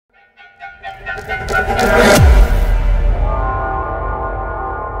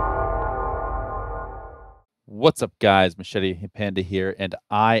What's up, guys? Machete Panda here, and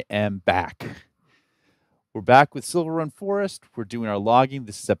I am back. We're back with Silver Run Forest. We're doing our logging.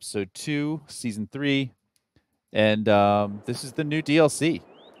 This is episode 2, season 3, and this is the new DLC.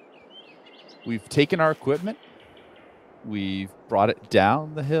 We've taken our equipment, we've brought it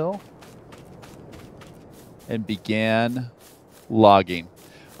down the hill, and began logging.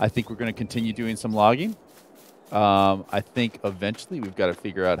 I think we're going to continue doing some logging. I think eventually we've got to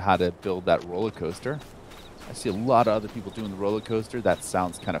figure out how to build that roller coaster. I see a lot of other people doing the roller coaster. That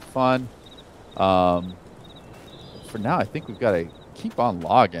sounds kind of fun. For now, I think we've got to keep on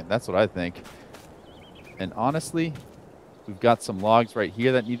logging. That's what I think. And honestly, we've got some logs right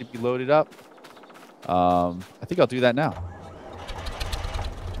here that need to be loaded up. I think I'll do that now.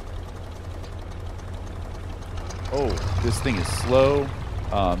 Oh, this thing is slow.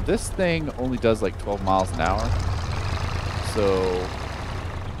 This thing only does like 12 miles an hour. So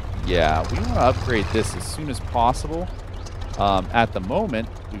yeah, we want to upgrade this as soon as possible. At the moment,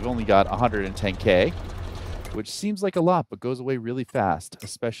 we've only got 110K, which seems like a lot, but goes away really fast,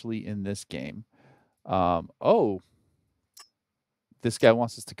 especially in this game. Oh, this guy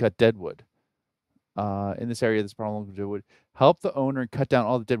wants us to cut deadwood. In this area, this problem with deadwood. Help the owner cut down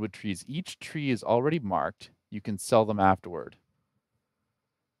all the deadwood trees. Each tree is already marked. You can sell them afterward.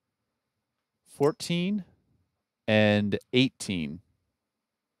 14 and 18.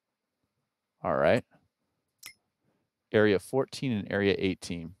 All right. Area 14 and area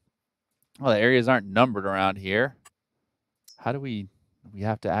 18. Well, the areas aren't numbered around here. How do we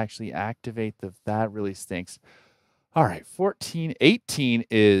have to actually activate that really stinks. All right, 14, 18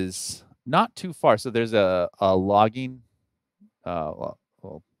 is not too far. So there's a logging well,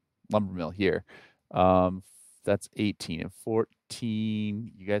 lumber mill here. That's 18 and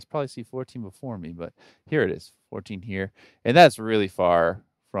 14. You guys probably see 14 before me, but here it is, 14 here. And that's really far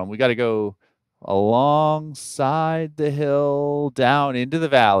from, we got to go alongside the hill, down into the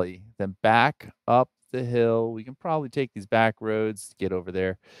valley, then back up the hill. We can probably take these back roads to get over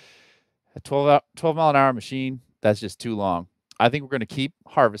there. A 12 mile an hour machine, that's just too long. I think we're going to keep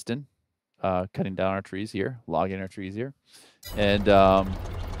harvesting, cutting down our trees here, logging our trees here. And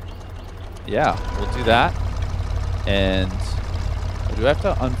yeah, we'll do that. And do I have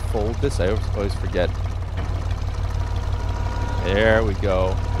to unfold this? I always forget. There we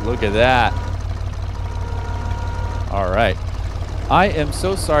go. Look at that. All right. I am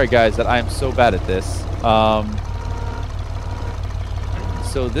so sorry, guys, that I am so bad at this.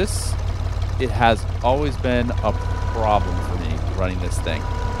 So this, it has always been a problem for me running this thing.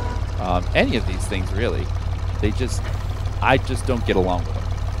 Any of these things, really. I just don't get along with them.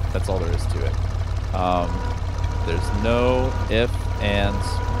 That's all there is to it. There's no ifs, ands,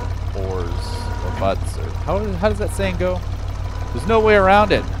 ors, or buts, or how does that saying go? There's no way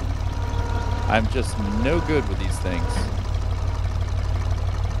around it. I'm just no good with these things.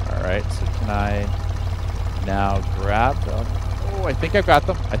 All right, so can I now grab them? Oh, I think I've got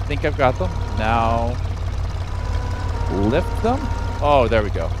them. I think I've got them. Now lift them. Oh, there we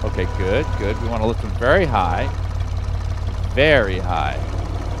go. Okay, good, good. We want to lift them very high. Very high.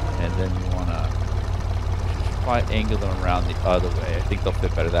 And then we want to probably angle them around the other way. I think they'll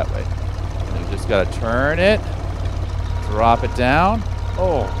fit better that way. And we just got to turn it. Drop it down.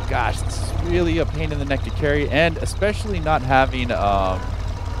 Oh gosh, this is really a pain in the neck to carry, and especially not having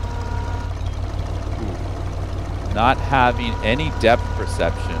any depth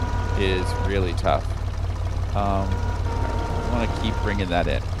perception is really tough. We want to keep bringing that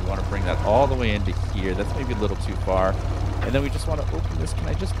in. We want to bring that all the way into here. That's maybe a little too far. And then we just want to open this. Can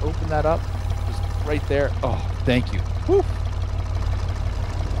I just open that up? Just right there. Oh, thank you. Whew.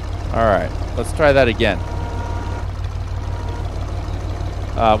 All right, let's try that again.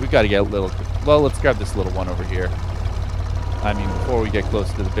 We've got to get a little, well, let's grab this little one over here. I mean, before we get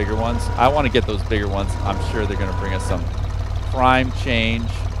closer to the bigger ones, I want to get those bigger ones. I'm sure they're going to bring us some prime change,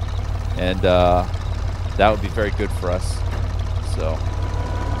 and that would be very good for us. So,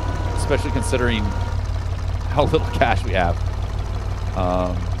 especially considering how little cash we have.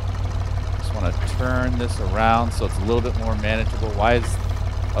 Just want to turn this around so it's a little bit more manageable. Why is,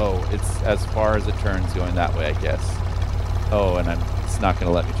 oh, it's as far as it turns going that way, I guess. Oh, and it's not going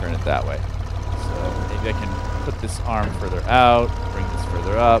to let me turn it that way. So maybe I can put this arm further out, bring this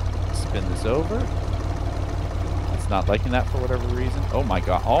further up, spin this over. It's not liking that for whatever reason. Oh my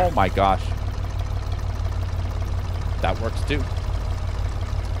god! Oh my gosh! That works too.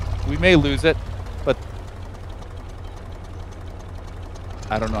 We may lose it, but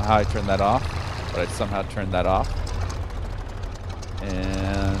I don't know how I turned that off, but I somehow turned that off.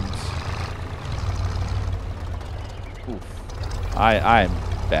 And Oof. I'm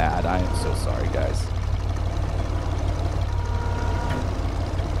bad. I am so sorry, guys.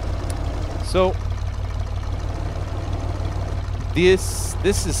 So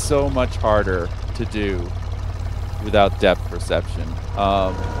this is so much harder to do without depth perception.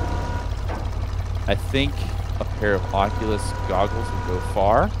 I think a pair of Oculus goggles would go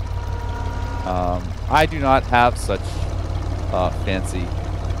far. I do not have such fancy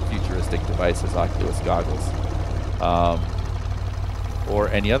futuristic device as Oculus goggles, or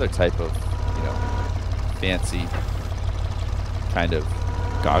any other type of, you know, fancy kind of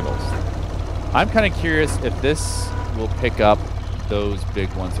goggles. I'm kind of curious if this will pick up those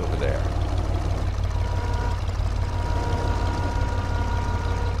big ones over there.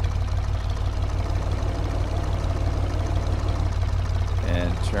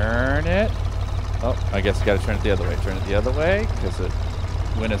 And turn it. Oh, I guess you got to turn it the other way. Turn it the other way, because it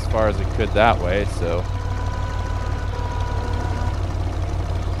went as far as it could that way, so.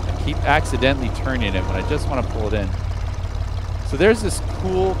 I keep accidentally turning it when I just want to pull it in. So there's this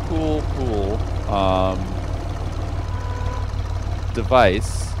cool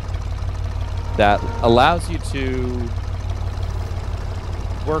device that allows you to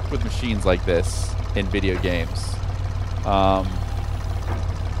work with machines like this in video games.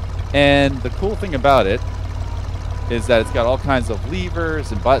 And the cool thing about it is that it's got all kinds of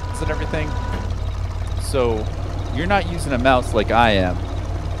levers and buttons and everything. So you're not using a mouse like I am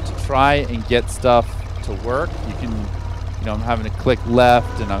to try and get stuff to work. You can, you know, I'm having to click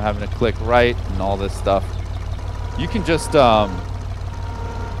left and I'm having to click right and all this stuff. You can just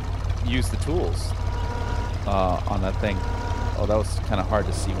use the tools on that thing. Oh, that was kind of hard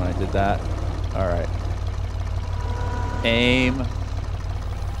to see when I did that. All right. Aim.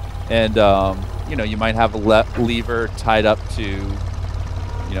 And, you know, you might have a lever tied up to,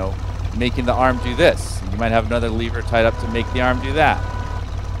 you know, making the arm do this. You might have another lever tied up to make the arm do that.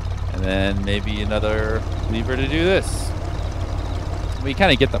 And then maybe another lever to do this. We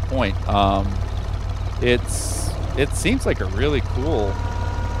kind of get the point. It seems like a really cool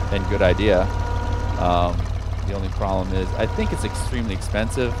and good idea. The only problem is I think it's extremely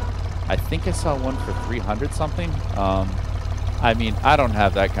expensive. I think I saw one for 300 something. I mean, I don't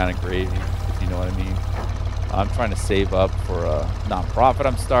have that kind of gravy, if you know what I mean. I'm trying to save up for a nonprofit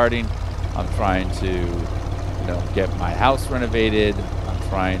I'm starting. I'm trying to, you know, get my house renovated. I'm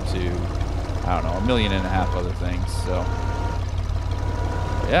trying to, I don't know, $1.5 million other things. So,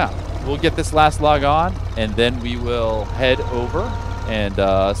 yeah, we'll get this last log on, and then we will head over and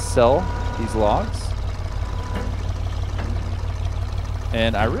sell these logs.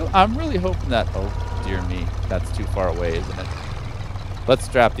 And I'm really hoping that, oh dear me, that's too far away, isn't it? Let's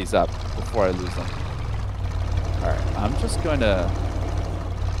strap these up before I lose them. All right, I'm just going to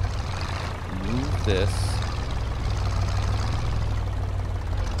move this.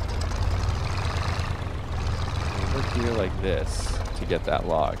 Over here like this to get that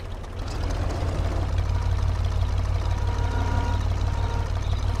log.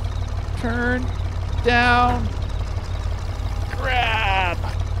 Turn down.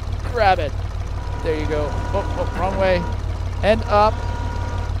 Grab it. There you go. Oh, wrong way. And up.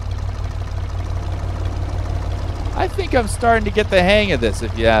 I think I'm starting to get the hang of this,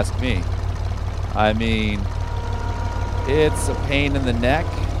 if you ask me. I mean, it's a pain in the neck,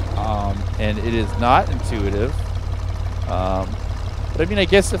 and it is not intuitive. But I mean, I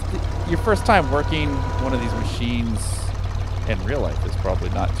guess if your first time working one of these machines in real life is probably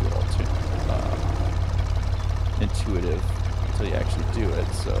not too intuitive until you actually do it.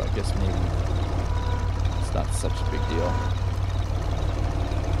 So I guess maybe it's not such a big deal.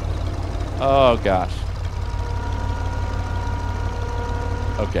 Oh gosh.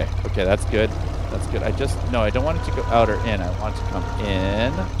 Okay, that's good. That's good. I don't want it to go out or in. I want it to come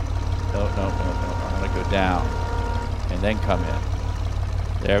in. No. I want to go down and then come in.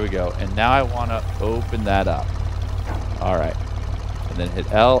 There we go. And now I want to open that up. All right. And then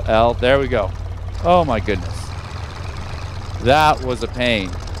hit L. There we go. Oh my goodness. That was a pain.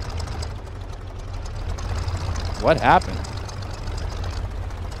 What happened?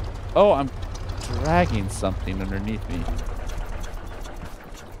 Oh, I'm dragging something underneath me.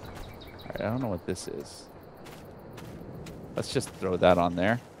 All right, I don't know what this is. Let's just throw that on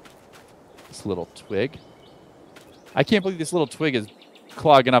there. This little twig. I can't believe this little twig is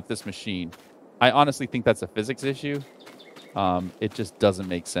clogging up this machine. I honestly think that's a physics issue. It just doesn't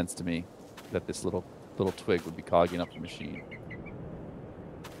make sense to me that this little twig would be clogging up the machine.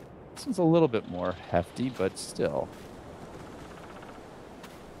 This one's a little bit more hefty, but still.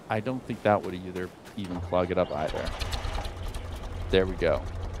 I don't think that would even clog it up either. There we go.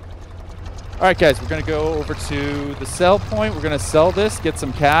 All right, guys, we're going to go over to the sell point. We're going to sell this, get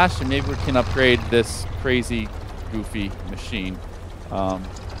some cash, and maybe we can upgrade this crazy, goofy machine.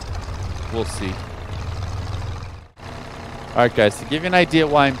 We'll see. All right, guys, to give you an idea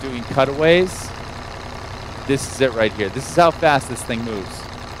why I'm doing cutaways, this is it right here. This is how fast this thing moves,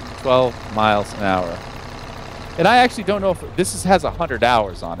 12 miles an hour. And I actually don't know if this has 100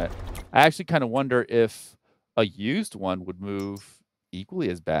 hours on it. I actually kind of wonder if a used one would move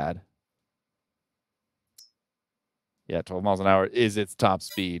equally as bad. Yeah, 12 miles an hour is its top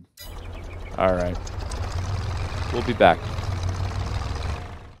speed. All right. We'll be back.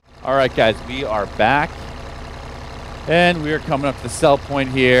 All right, guys, we are back. And we are coming up to the sell point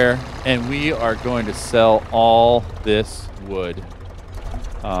here. And we are going to sell all this wood.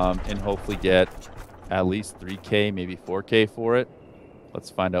 And hopefully get at least 3K, maybe 4K for it. Let's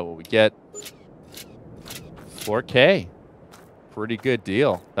find out what we get. 4K. Pretty good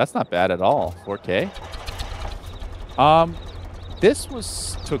deal. That's not bad at all. 4K. This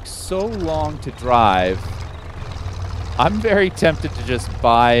took so long to drive. I'm very tempted to just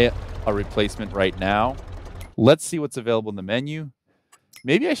buy a replacement right now. Let's see what's available in the menu.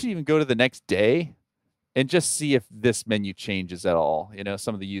 Maybe I should even go to the next day and just see if this menu changes at all. You know,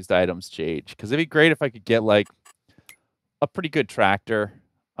 some of the used items change. Because it'd be great if I could get like a pretty good tractor,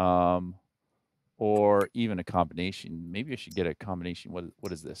 or even a combination. Maybe I should get a combination.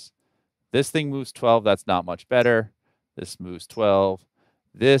 What is this? This thing moves 12. That's not much better. This moves 12.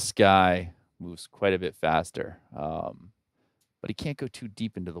 This guy moves quite a bit faster. But he can't go too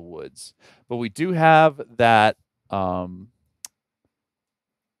deep into the woods. But we do have that.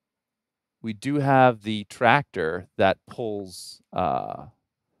 We do have the tractor that pulls in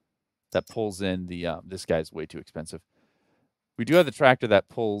the. This guy's way too expensive. We do have the tractor that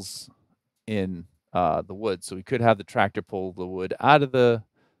pulls in the wood, so we could have the tractor pull the wood out of the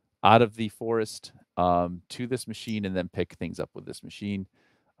forest to this machine, and then pick things up with this machine.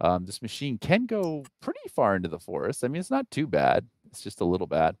 This machine can go pretty far into the forest. I mean, it's not too bad. It's just a little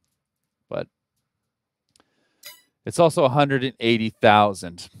bad, but it's also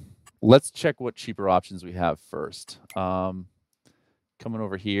 180,000. Let's check what cheaper options we have first. Coming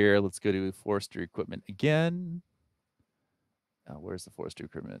over here, let's go to forestry equipment again. Where's the forestry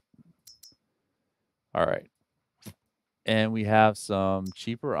equipment? All right. And we have some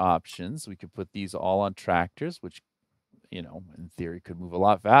cheaper options. We could put these all on tractors, which, you know, in theory could move a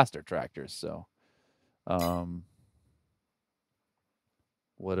lot faster, tractors. So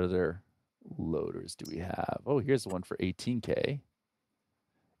what other loaders do we have? Oh, here's the one for 18K.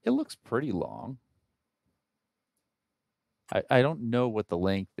 It looks pretty long. I don't know what the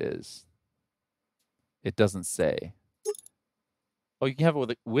length is. It doesn't say. Oh, you can have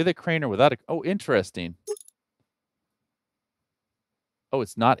it with a crane or without a. Oh, interesting. Oh,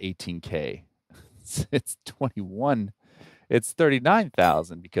 it's not 18K. It's 21. It's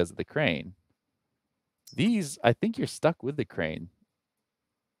 39,000 because of the crane. These, I think you're stuck with the crane.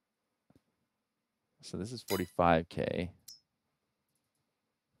 So this is 45K.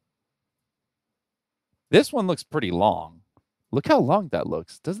 This one looks pretty long. Look how long that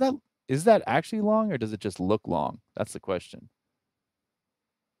looks. Is that actually long, or does it just look long? That's the question.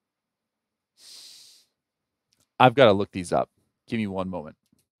 I've got to look these up. Give me one moment.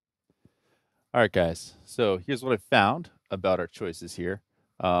 All right, guys. So here's what I found about our choices here.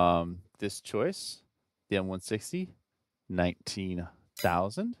 This choice, the M160,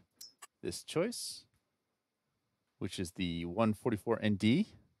 19,000. This choice, which is the 144ND,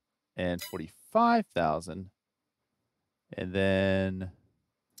 and 45,000. And then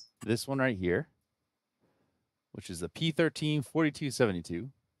this one right here, which is the P13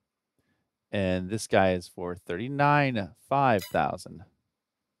 4272. And this guy is for 39,500.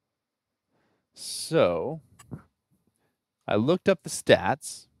 So I looked up the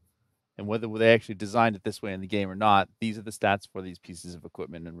stats, and whether they actually designed it this way in the game or not, these are the stats for these pieces of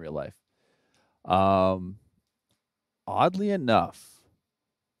equipment in real life. Oddly enough,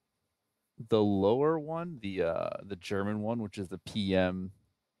 the lower one, the German one, which is the PM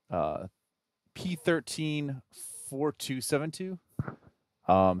P13 4272,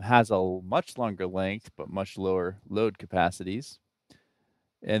 has a much longer length but much lower load capacities.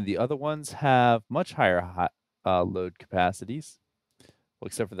 And the other ones have much higher load capacities, well,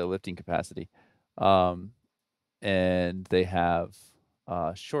 except for the lifting capacity. And they have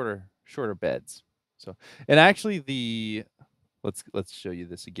shorter beds. So, and actually let's show you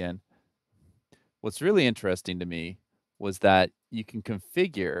this again. What's really interesting to me was that you can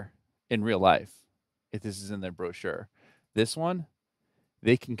configure in real life, if this is in their brochure, this one,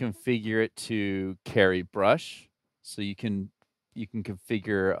 they can configure it to carry brush. So you can you can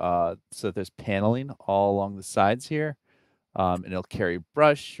configure so that there's paneling all along the sides here, and it'll carry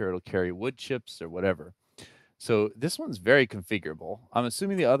brush or it'll carry wood chips or whatever. So this one's very configurable. I'm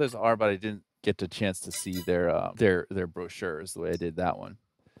assuming the others are, but I didn't get a chance to see their brochures the way I did that one.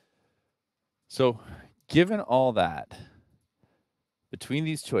 So given all that, between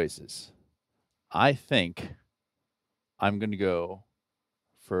these choices, I think I'm going to go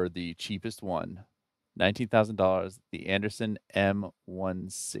for the cheapest one, $19,000, the Anderson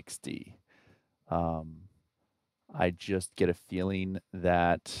M160. I just get a feeling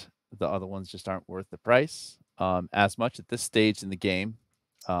that the other ones just aren't worth the price as much at this stage in the game.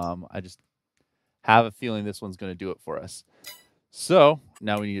 I just have a feeling this one's going to do it for us. So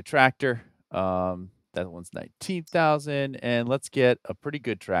now we need a tractor. That one's $19,000, and let's get a pretty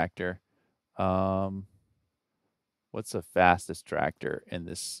good tractor. What's the fastest tractor in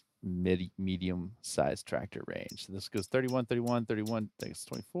this medium size tractor range? So this goes 31, 31, 31, I think it's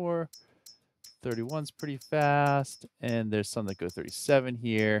 24. 31's pretty fast, and there's some that go 37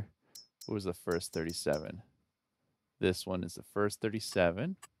 here. What was the first 37? This one is the first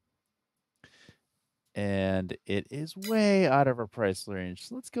 37. And it is way out of our price range.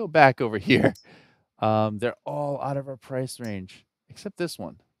 So let's go back over here. They're all out of our price range, except this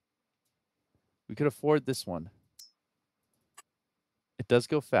one. We could afford this one. It does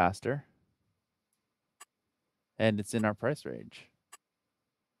go faster, and it's in our price range.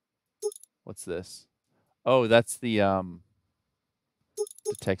 What's this? Oh, that's the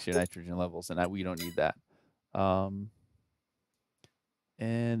detects your nitrogen levels, and we don't need that.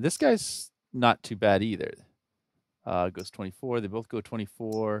 And this guy's not too bad either. It goes 24. They both go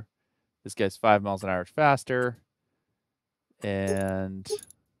 24. This guy's 5 miles an hour faster. And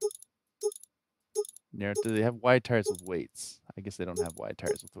do they have wide tires with weights? I guess they don't have wide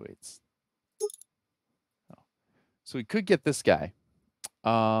tires with weights. Oh. So we could get this guy.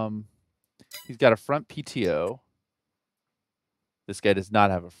 He's got a front PTO. This guy does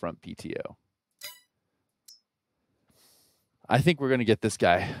not have a front PTO. I think we're going to get this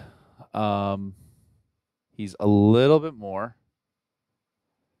guy. He's a little bit more.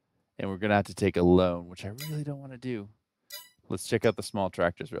 And we're going to have to take a loan, which I really don't want to do. Let's check out the small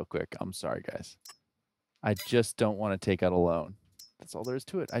tractors real quick. I'm sorry, guys. I just don't want to take out a loan. That's all there is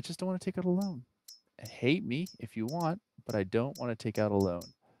to it. I just don't want to take out a loan. Hate me if you want, but I don't want to take out a loan.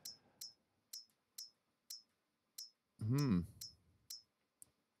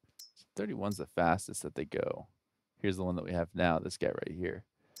 31's the fastest that they go. Here's the one that we have now, this guy right here.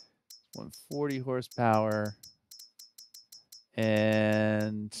 140 horsepower.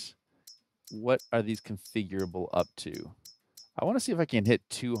 And what are these configurable up to? I want to see if I can hit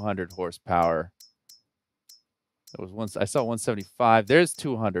 200 horsepower. That was once I saw 175. There's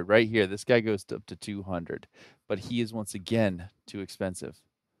 200 right here. This guy goes up to 200, but he is once again too expensive,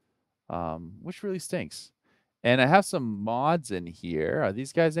 which really stinks. And I have some mods in here. Are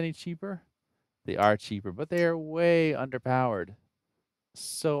these guys any cheaper? They are cheaper, but they are way underpowered.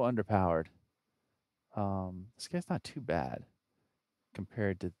 So underpowered. This guy's not too bad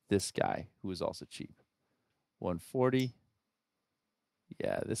compared to this guy, who is also cheap. 140.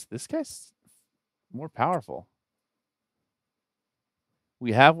 Yeah, this guy's more powerful.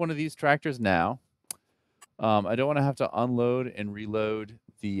 We have one of these tractors now. I don't want to have to unload and reload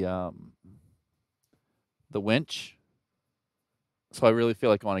the winch. So I really feel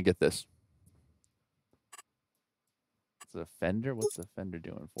like I want to get this. It's a fender. What's the fender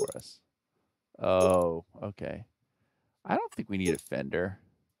doing for us? Oh, okay. I don't think we need a fender.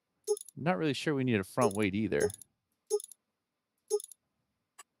 I'm not really sure we need a front weight either.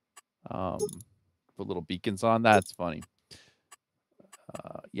 Put little beacons on. That's funny.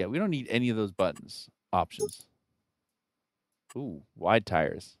 Yeah, we don't need any of those buttons options. Ooh, wide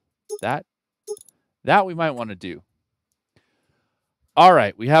tires. That we might want to do. All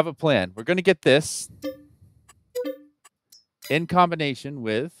right, we have a plan. We're going to get this in combination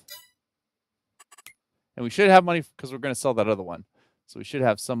with, and we should have money because we're going to sell that other one. So we should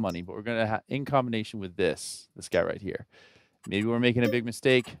have some money, but we're going to have in combination with this guy right here. Maybe we're making a big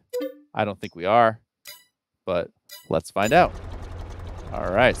mistake. I don't think we are, but let's find out.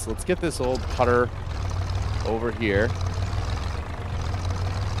 All right, so let's get this old putter over here.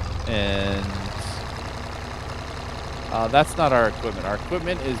 And that's not our equipment. Our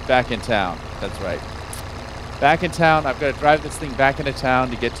equipment is back in town. That's right. Back in town. I've got to drive this thing back into town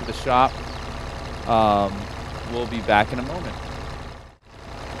to get to the shop. We'll be back in a moment.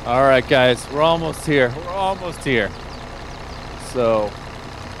 All right, guys, we're almost here. We're almost here. So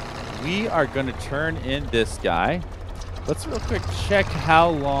we are going to turn in this guy. Let's real quick check how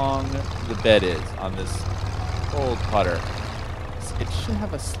long the bed is on this old putter. It should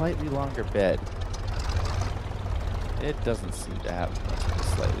have a slightly longer bed. It doesn't seem to have much of a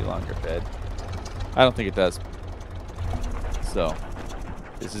slightly longer bed. I don't think it does. So,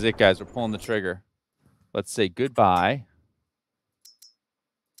 this is it, guys. We're pulling the trigger. Let's say goodbye.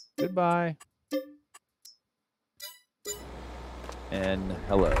 Goodbye. And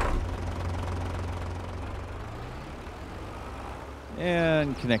hello.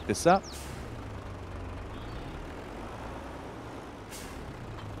 And connect this up.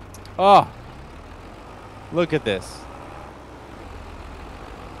 Oh, look at this.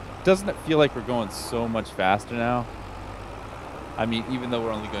 Doesn't it feel like we're going so much faster now? I mean, even though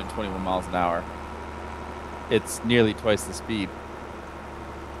we're only going 21 miles an hour, it's nearly twice the speed.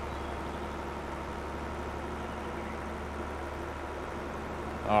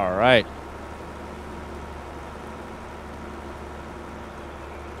 All right.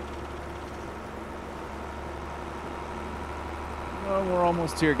 Well, we're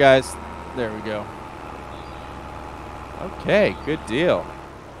almost here, guys. There we go. Okay, good deal.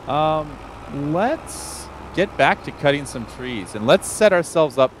 Let's get back to cutting some trees, and let's set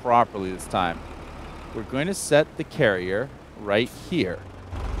ourselves up properly this time. We're going to set the carrier right here.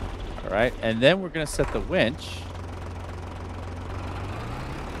 All right, and then we're going to set the winch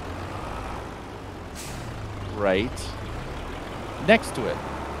right next to it.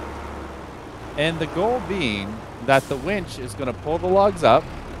 And the goal being that the winch is going to pull the logs up,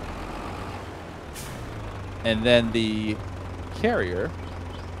 and then the carrier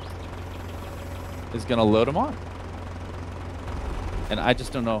is going to load them on. And I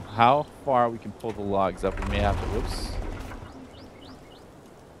just don't know how far we can pull the logs up. We may have to, whoops.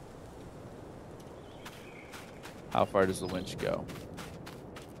 How far does the winch go?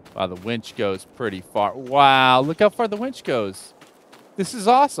 Wow, the winch goes pretty far. Wow, look how far the winch goes. This is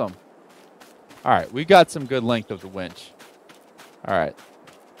awesome. All right, we got some good length of the winch. All right.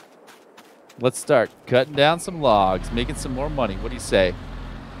 Let's start cutting down some logs, making some more money. What do you say?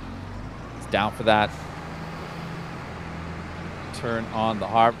 It's down for that. Turn on the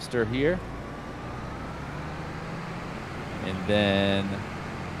harvester here. And then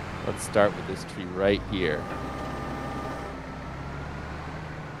let's start with this tree right here.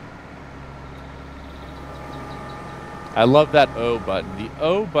 I love that O button. The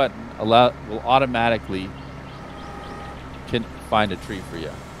O button will automatically can find a tree for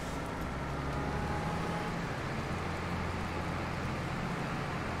you.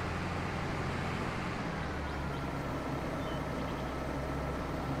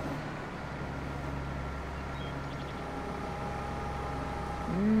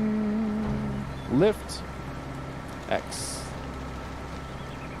 Lift X.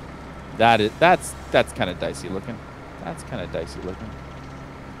 That's kind of dicey looking. That's kind of dicey looking.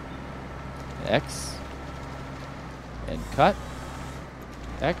 X and cut.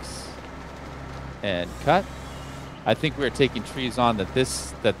 X and cut. I think we're taking trees on that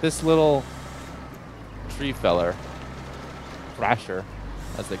this little tree feller, thrasher,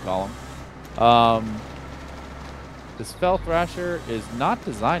 as they call him. This fell thrasher is not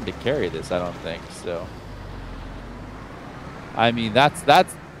designed to carry this, I don't think. So, I mean,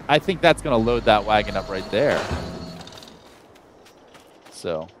 I think that's going to load that wagon up right there.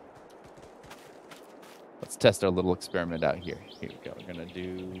 So, let's test our little experiment out here. Here we go. We're going to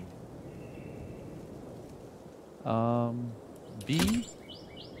do B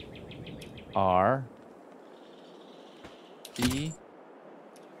R B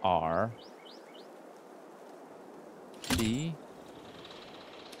R B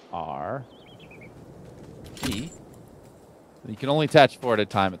R B. You can only attach 4 at a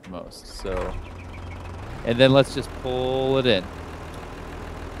time at the most. So, and then let's just pull it in.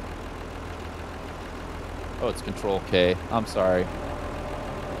 Oh, it's Control K. I'm sorry.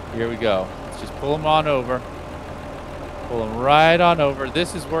 Here we go. Let's just pull them on over. Pull them right on over.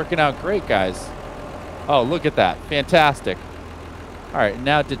 This is working out great, guys. Oh, look at that. Fantastic. All right,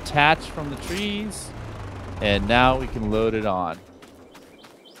 now detach from the trees. And now we can load it on.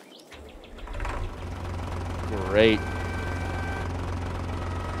 Great.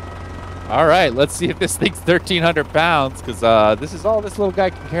 All right, let's see if this thing's 1,300 pounds, because this is all this little guy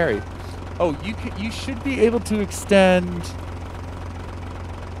can carry. Oh, you should be able to extend.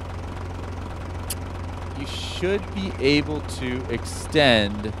 You should be able to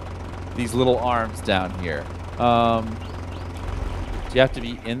extend these little arms down here. Do you have to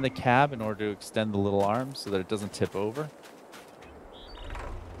be in the cab in order to extend the little arms so that it doesn't tip over?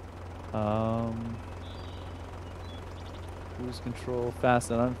 Cruise control,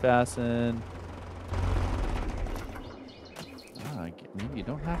 fasten, unfasten. Maybe you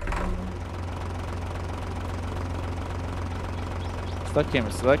don't have to do that. Select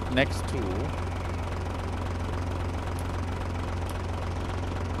camera. Select next tool.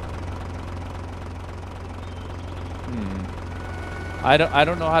 I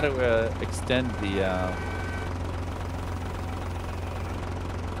don't know how to extend the.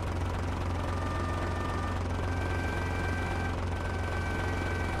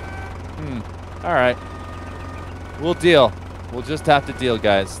 All right. We'll deal. We'll just have to deal,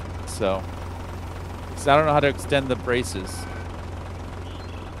 guys. So, 'cause I don't know how to extend the braces.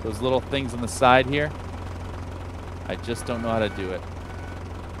 Those little things on the side here. I just don't know how to do it.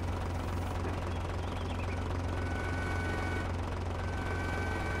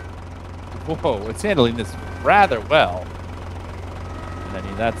 Whoa, it's handling this rather well. And I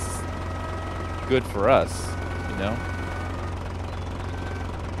mean, that's good for us, you know?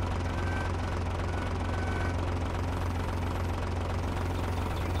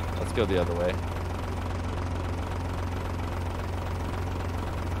 Let's go the other way.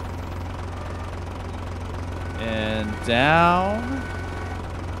 And down.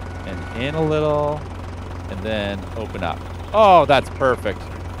 And in a little. And then open up. Oh, that's perfect.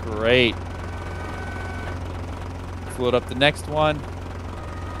 Great. Load up the next one.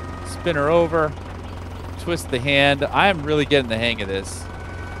 Spin her over. Twist the hand. I'm really getting the hang of this.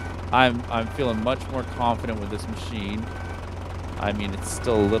 I'm feeling much more confident with this machine. I mean, it's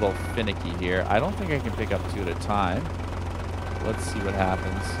still a little finicky here. I don't think I can pick up two at a time. Let's see what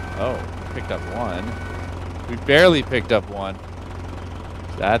happens. Oh, we picked up one. We barely picked up one.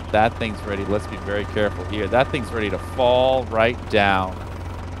 That thing's ready. Let's be very careful here. That thing's ready to fall right down.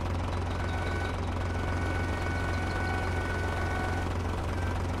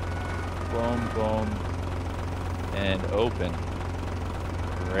 Boom, boom, and open.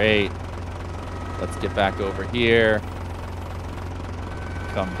 Great. Let's get back over here.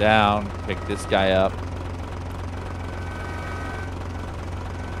 Come down, pick this guy up.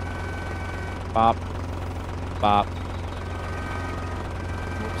 Bop, bop.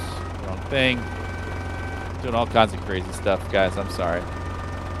 Oops, wrong thing. Doing all kinds of crazy stuff, guys. I'm sorry.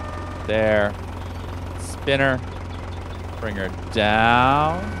 There. Spinner. Bring her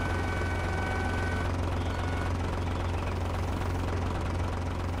down.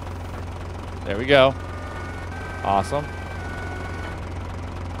 There we go. Awesome.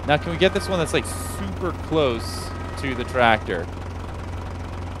 Now, can we get this one that's like super close to the tractor?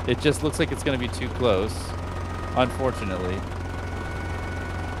 It just looks like it's going to be too close, unfortunately.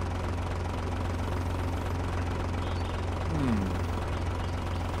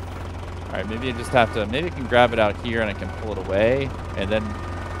 All right, maybe I just have to. Maybe I can grab it out here and I can pull it away, and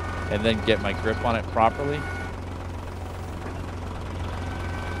then get my grip on it properly.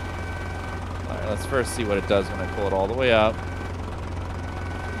 Let's first see what it does when I pull it all the way up.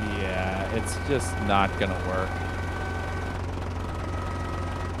 Yeah, it's just not gonna work.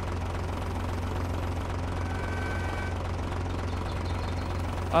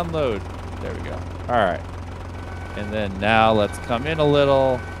 Unload. There we go. All right. And then now let's come in a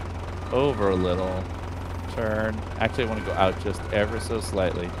little, over a little, turn. Actually, I want to go out just ever so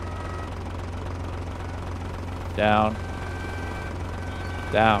slightly. Down.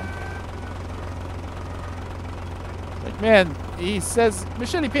 Down. Like, man, he says,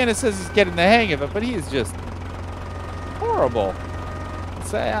 Machete Panda says he's getting the hang of it, but he is just horrible.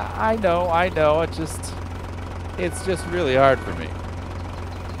 I know, it's just really hard for me.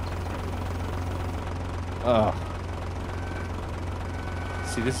 Ugh.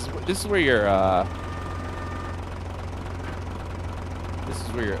 See, this is where your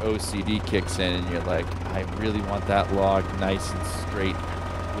OCD kicks in, and you're like, I really want that log nice and straight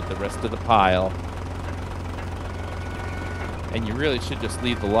with the rest of the pile. And you really should just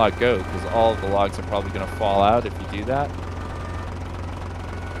leave the log go, because all of the logs are probably going to fall out if you do that.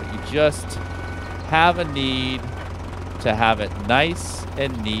 But you just have a need to have it nice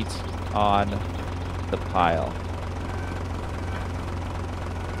and neat on the pile.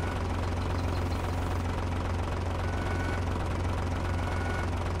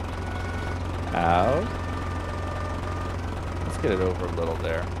 Out. Let's get it over a little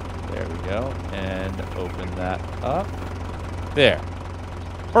there. There we go. And open that up. There.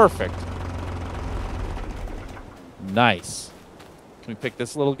 Perfect. Nice. Can we pick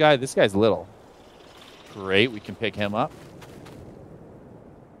this little guy? This guy's little. Great. We can pick him up.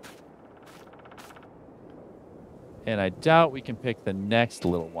 And I doubt we can pick the next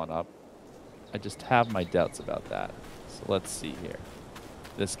little one up. I just have my doubts about that. So let's see here.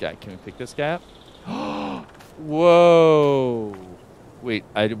 This guy. Can we pick this guy up? Whoa. Wait,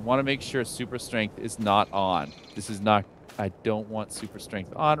 I want to make sure super strength is not on. This is not... I don't want super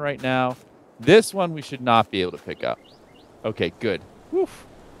strength on right now. This one we should not be able to pick up. Okay, good. Woof.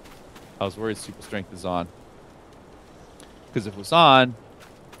 I was worried super strength is on. Because if it was on,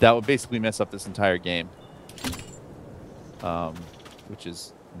 that would basically mess up this entire game. Which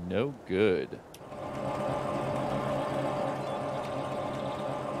is no good.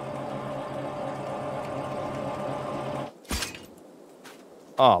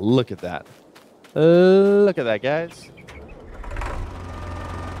 Oh, look at that. Look at that, guys.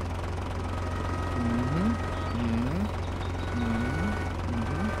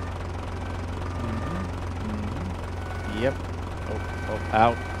 Yep. Oh,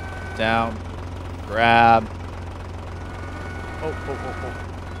 out, down, grab.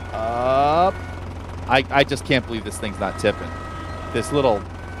 Up. I just can't believe this thing's not tipping. This little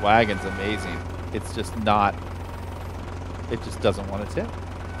wagon's amazing. It's just not. It just doesn't want to tip.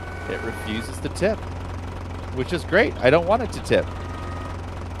 It refuses to tip, which is great. I don't want it to tip.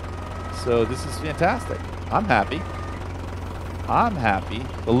 So this is fantastic. I'm happy. I'm happy.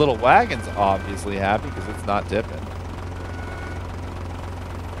 The little wagon's obviously happy because it's not tipping.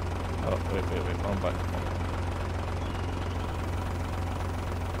 Oh, wait. Wrong button.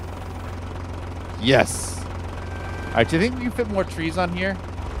 Yes. All right, do you think we can fit more trees on here?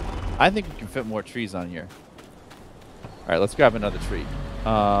 I think we can fit more trees on here. All right, let's grab another tree.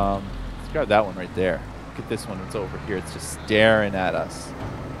 Let's grab that one right there. Look at this one. It's over here. It's just staring at us.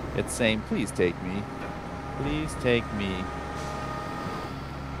 It's saying, please take me. Please take me.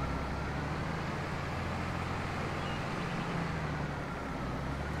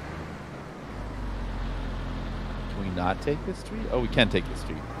 Can we not take this tree? Oh, we can take this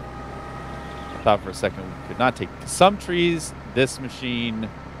tree. I thought for a second we could not take some trees. This machine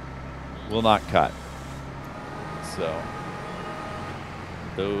will not cut. So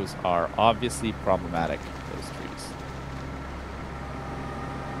those are obviously problematic, those trees.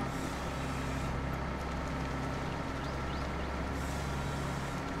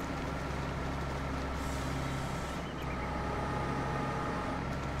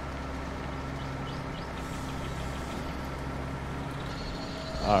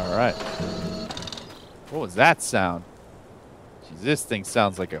 All right. What was that sound? Jeez, this thing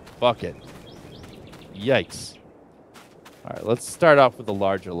sounds like a bucket. Yikes. All right, let's start off with the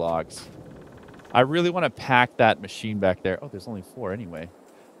larger logs. I really want to pack that machine back there. Oh, there's only 4 anyway.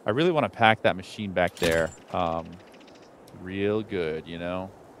 I really want to pack that machine back there real good, you know?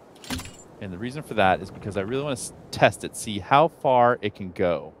 And the reason for that is because I really want to test it, see how far it can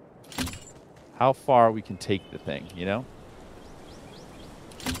go. How far we can take the thing, you know?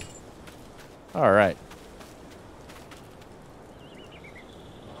 All right.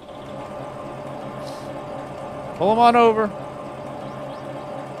 Pull them on over.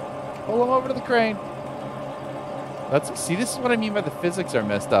 Pull them over to the crane. See, this is what I mean by the physics are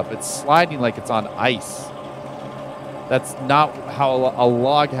messed up. It's sliding like it's on ice. That's not how a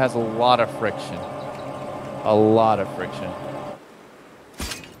log has a lot of friction. A lot of friction.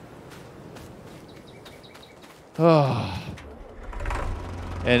 Oh.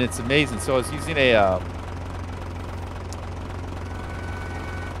 And it's amazing. So I was using a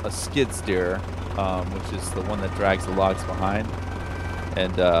skid steer, which is the one that drags the logs behind.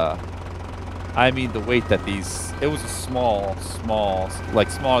 And I mean the weight that these, it was a small, like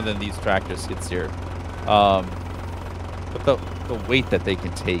smaller than these tractor skid steer. But the weight that they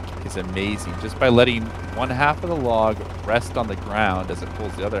can take is amazing. Just by letting one half of the log rest on the ground as it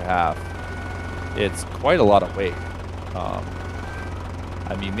pulls the other half, it's quite a lot of weight.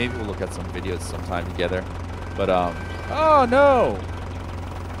 I mean, maybe we'll look at some videos sometime together. But, oh no!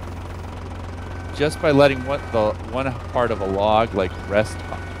 Just by letting the one part of a log, like, rest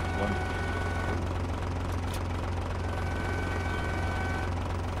on one.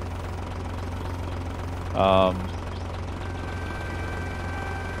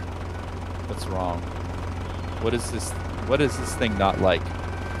 What's wrong? What is this thing not like?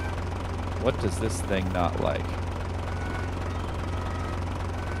 What does this thing not like?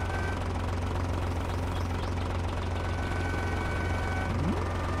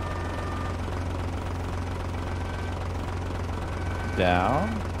 Down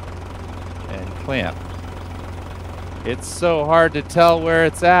and clamp. It's so hard to tell where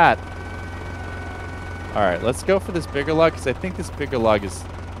it's at. All right, let's go for this bigger log because I think this bigger log is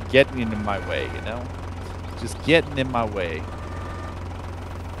getting in my way, you know? Just getting in my way.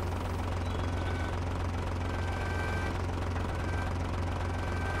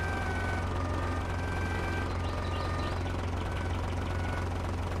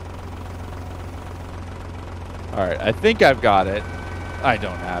 All right, I think I've got it. I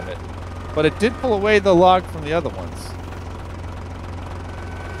don't have it. But it did pull away the log from the other ones.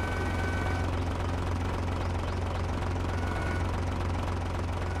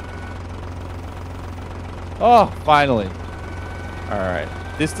 Oh, finally. All right.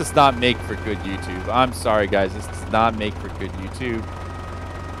 This does not make for good YouTube. I'm sorry, guys. This does not make for good YouTube.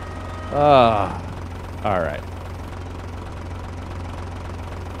 All right.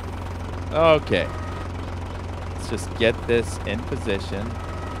 Okay. Let's just get this in position.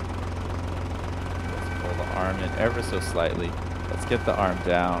 Let's pull the arm in ever so slightly. Let's get the arm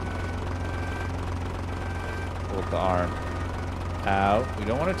down. Pull the arm out. We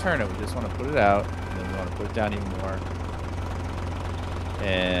don't want to turn it. We just want to put it out. And then we want to put it down even more.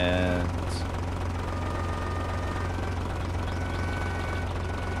 And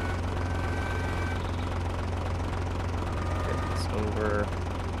get this over.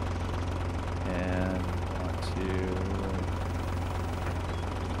 And want to...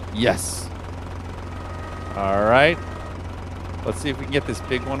 Yes! Alright. Let's see if we can get this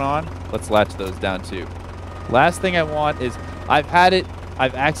big one on. Let's latch those down too. Last thing I want is, I've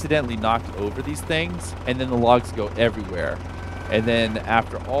accidentally knocked over these things, and then the logs go everywhere. And then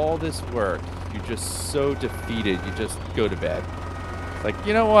after all this work, you're just so defeated, you just go to bed. It's like,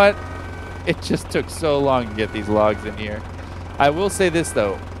 you know what? It just took so long to get these logs in here. I will say this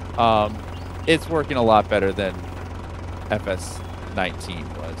though, it's working a lot better than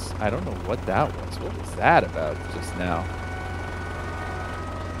FS19 was. I don't know what that was. What was that about just now?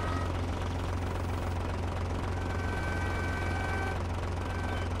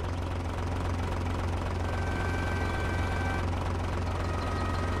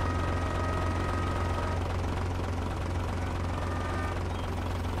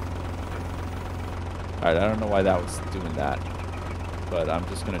 Alright, I don't know why that was doing that, but I'm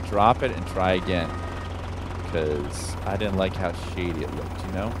just going to drop it and try again, because I didn't like how shady it looked,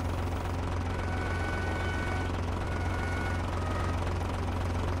 you know?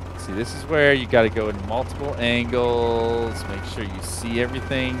 See, this is where you got to go in multiple angles, make sure you see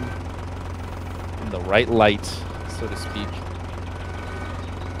everything in the right light, so to speak.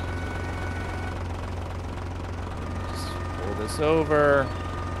 Just pull this over.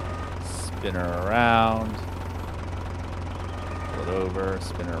 Spin her around, pull it over,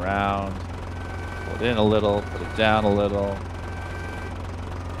 spin her around, pull it in a little, put it down a little.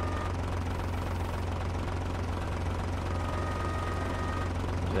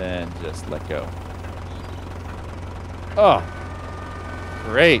 Then just let go. Oh,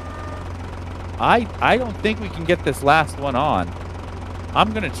 great. I don't think we can get this last one on.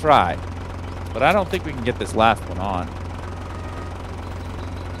 I'm gonna try, but I don't think we can get this last one on.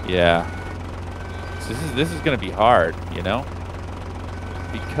 Yeah. This is going to be hard, you know,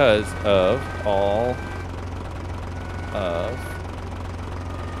 because of all of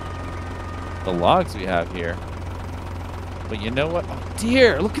the logs we have here. But you know what? Oh,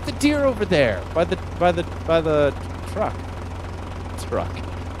 deer! Look at the deer over there by the truck.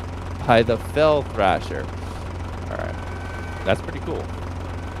 By the fell thrasher. All right, that's pretty cool.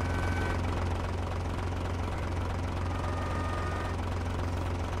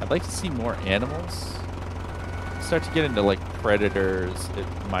 I'd like to see more animals. Start to get into like predators, it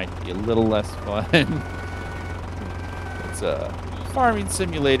might be a little less fun. It's a farming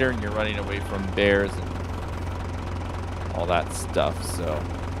simulator and you're running away from bears and all that stuff, so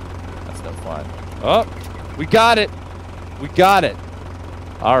that's no fun. Oh, we got it. We got it.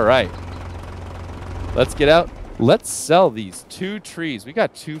 All right. Let's get out. Let's sell these 2 trees. We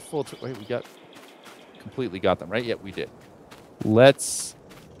got 2 full trees. Wait, we completely got them, right? Yep, we did. Let's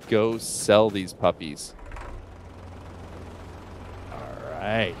go sell these puppies. All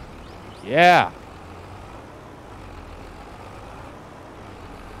right. Yeah.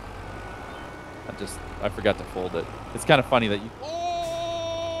 I forgot to fold it. It's kind of funny that you...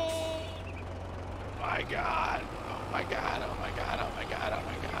 Oh my God. Oh my God. Oh my God. Oh my God. Oh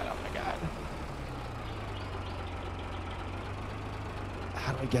my God. Oh my God.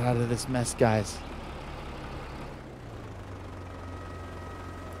 How do I get out of this mess, guys?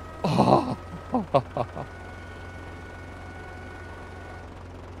 Oh.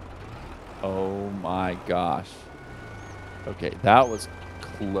 Oh my gosh. Okay, that was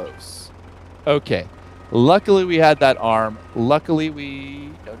close. Okay. Luckily we had that arm. Luckily we...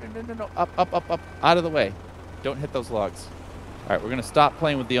 No. Up. Out of the way. Don't hit those logs. Alright, we're going to stop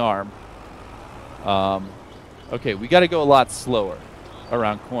playing with the arm. Okay, we got to go a lot slower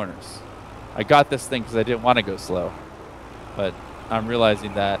around corners. I got this thing because I didn't want to go slow. But I'm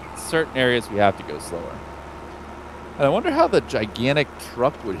realizing that certain areas we have to go slower. And I wonder how the gigantic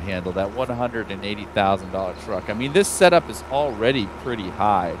truck would handle that $180,000 truck. I mean, this setup is already pretty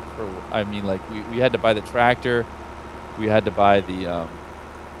high. I mean, like, we had to buy the tractor. We had to buy the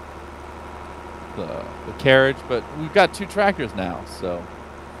carriage. But we've got 2 tractors now, so...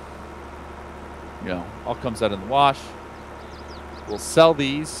 you know, all comes out in the wash. We'll sell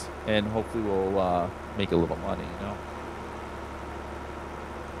these, and hopefully we'll make a little money, you know.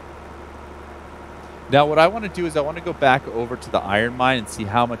 Now, what I want to do is I want to go back over to the iron mine and see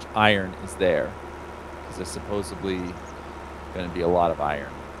how much iron is there. Because there's supposedly going to be a lot of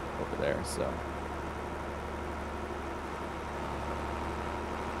iron over there, so.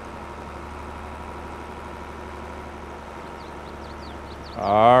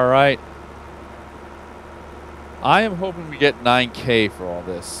 All right. I am hoping we get 9K for all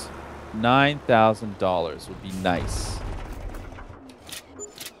this. $9,000 would be nice.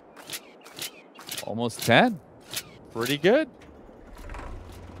 Almost 10. Pretty good.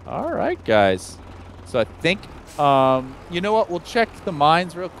 All right, guys. So I think, you know what? We'll check the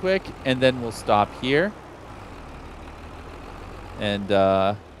mines real quick, and then we'll stop here. And,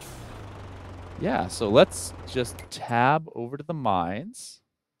 yeah, so let's just tab over to the mines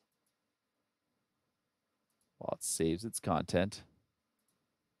while it saves its content.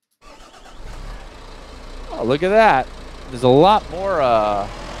 Oh, look at that. There's a lot more,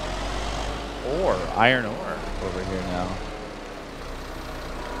 iron ore over here now.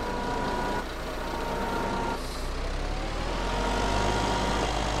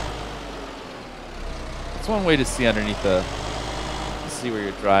 That's one way to see underneath see where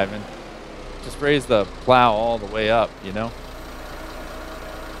you're driving. Just raise the plow all the way up, you know?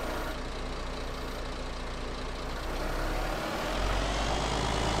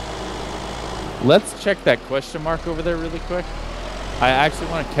 Let's check that question mark over there really quick. I actually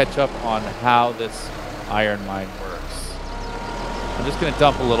want to catch up on how this iron mine works. I'm just going to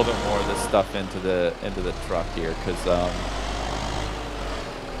dump a little bit more of this stuff into the truck here because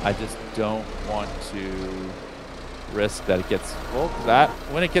I just don't want to risk that it gets full.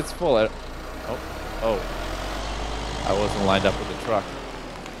 When it gets full, I wasn't lined up with the truck.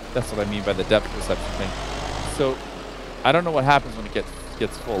 That's what I mean by the depth perception thing. So I don't know what happens when it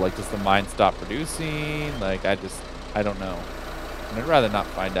gets full. Like, does the mine stop producing? Like, I don't know. And I'd rather not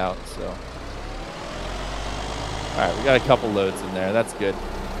find out, so. All right, we got a couple loads in there. That's good.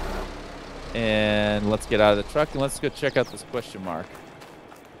 And let's get out of the truck and let's go check out this question mark.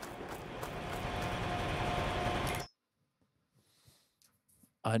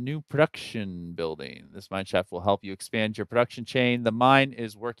 A new production building. This mine shaft will help you expand your production chain. The mine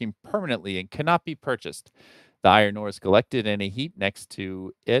is working permanently and cannot be purchased. The iron ore is collected in a heap next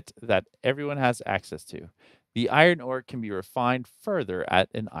to it that everyone has access to. The iron ore can be refined further at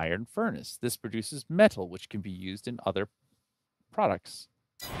an iron furnace. This produces metal, which can be used in other products.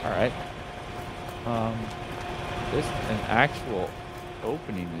 All right. There's an actual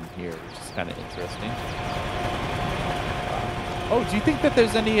opening in here, which is kind of interesting. Oh, do you think that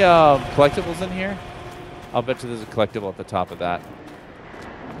there's any collectibles in here? I'll bet you there's a collectible at the top of that.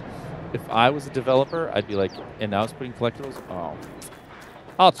 If I was a developer, I'd be like, and I was putting collectibles? Oh.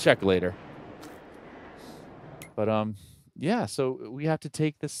 I'll check later. But, yeah, so we have to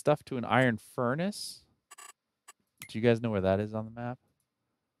take this stuff to an iron furnace. Do you guys know where that is on the map?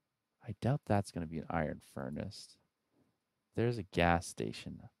 I doubt that's going to be an iron furnace. There's a gas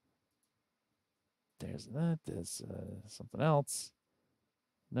station. There's that. There's something else.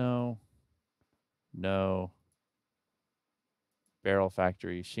 No. No. Barrel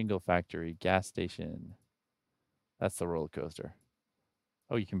factory, shingle factory, gas station. That's the roller coaster.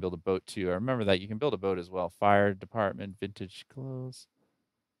 Oh, you can build a boat too. I remember that. You can build a boat as well. Fire department, vintage clothes.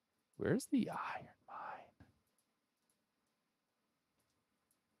 Where's the iron mine?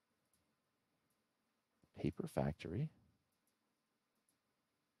 Paper factory.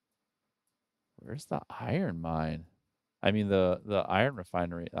 Where's the iron mine? I mean the iron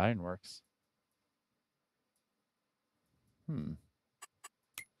refinery, ironworks.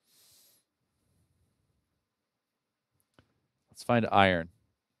 Let's find iron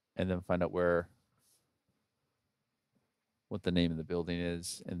and then find out what the name of the building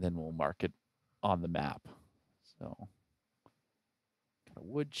is, and then we'll mark it on the map. So kind of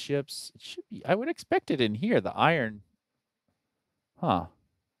wood chips. It should be, I would expect it in here, the iron. Huh.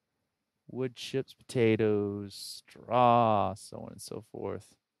 Wood chips, potatoes, straw, so on and so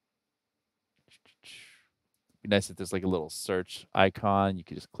forth. Be nice if there's like a little search icon. You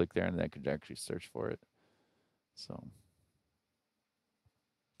could just click there and then I could actually search for it. So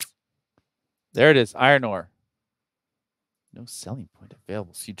there it is, iron ore. No selling point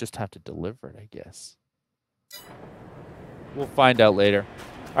available, so you just have to deliver it, I guess. We'll find out later.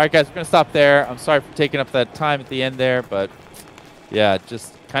 All right, guys, we're going to stop there. I'm sorry for taking up that time at the end there, but yeah,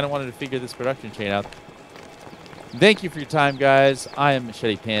 just kind of wanted to figure this production chain out. Thank you for your time, guys. I am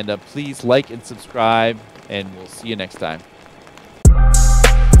Machete Panda. Please like and subscribe, and we'll see you next time.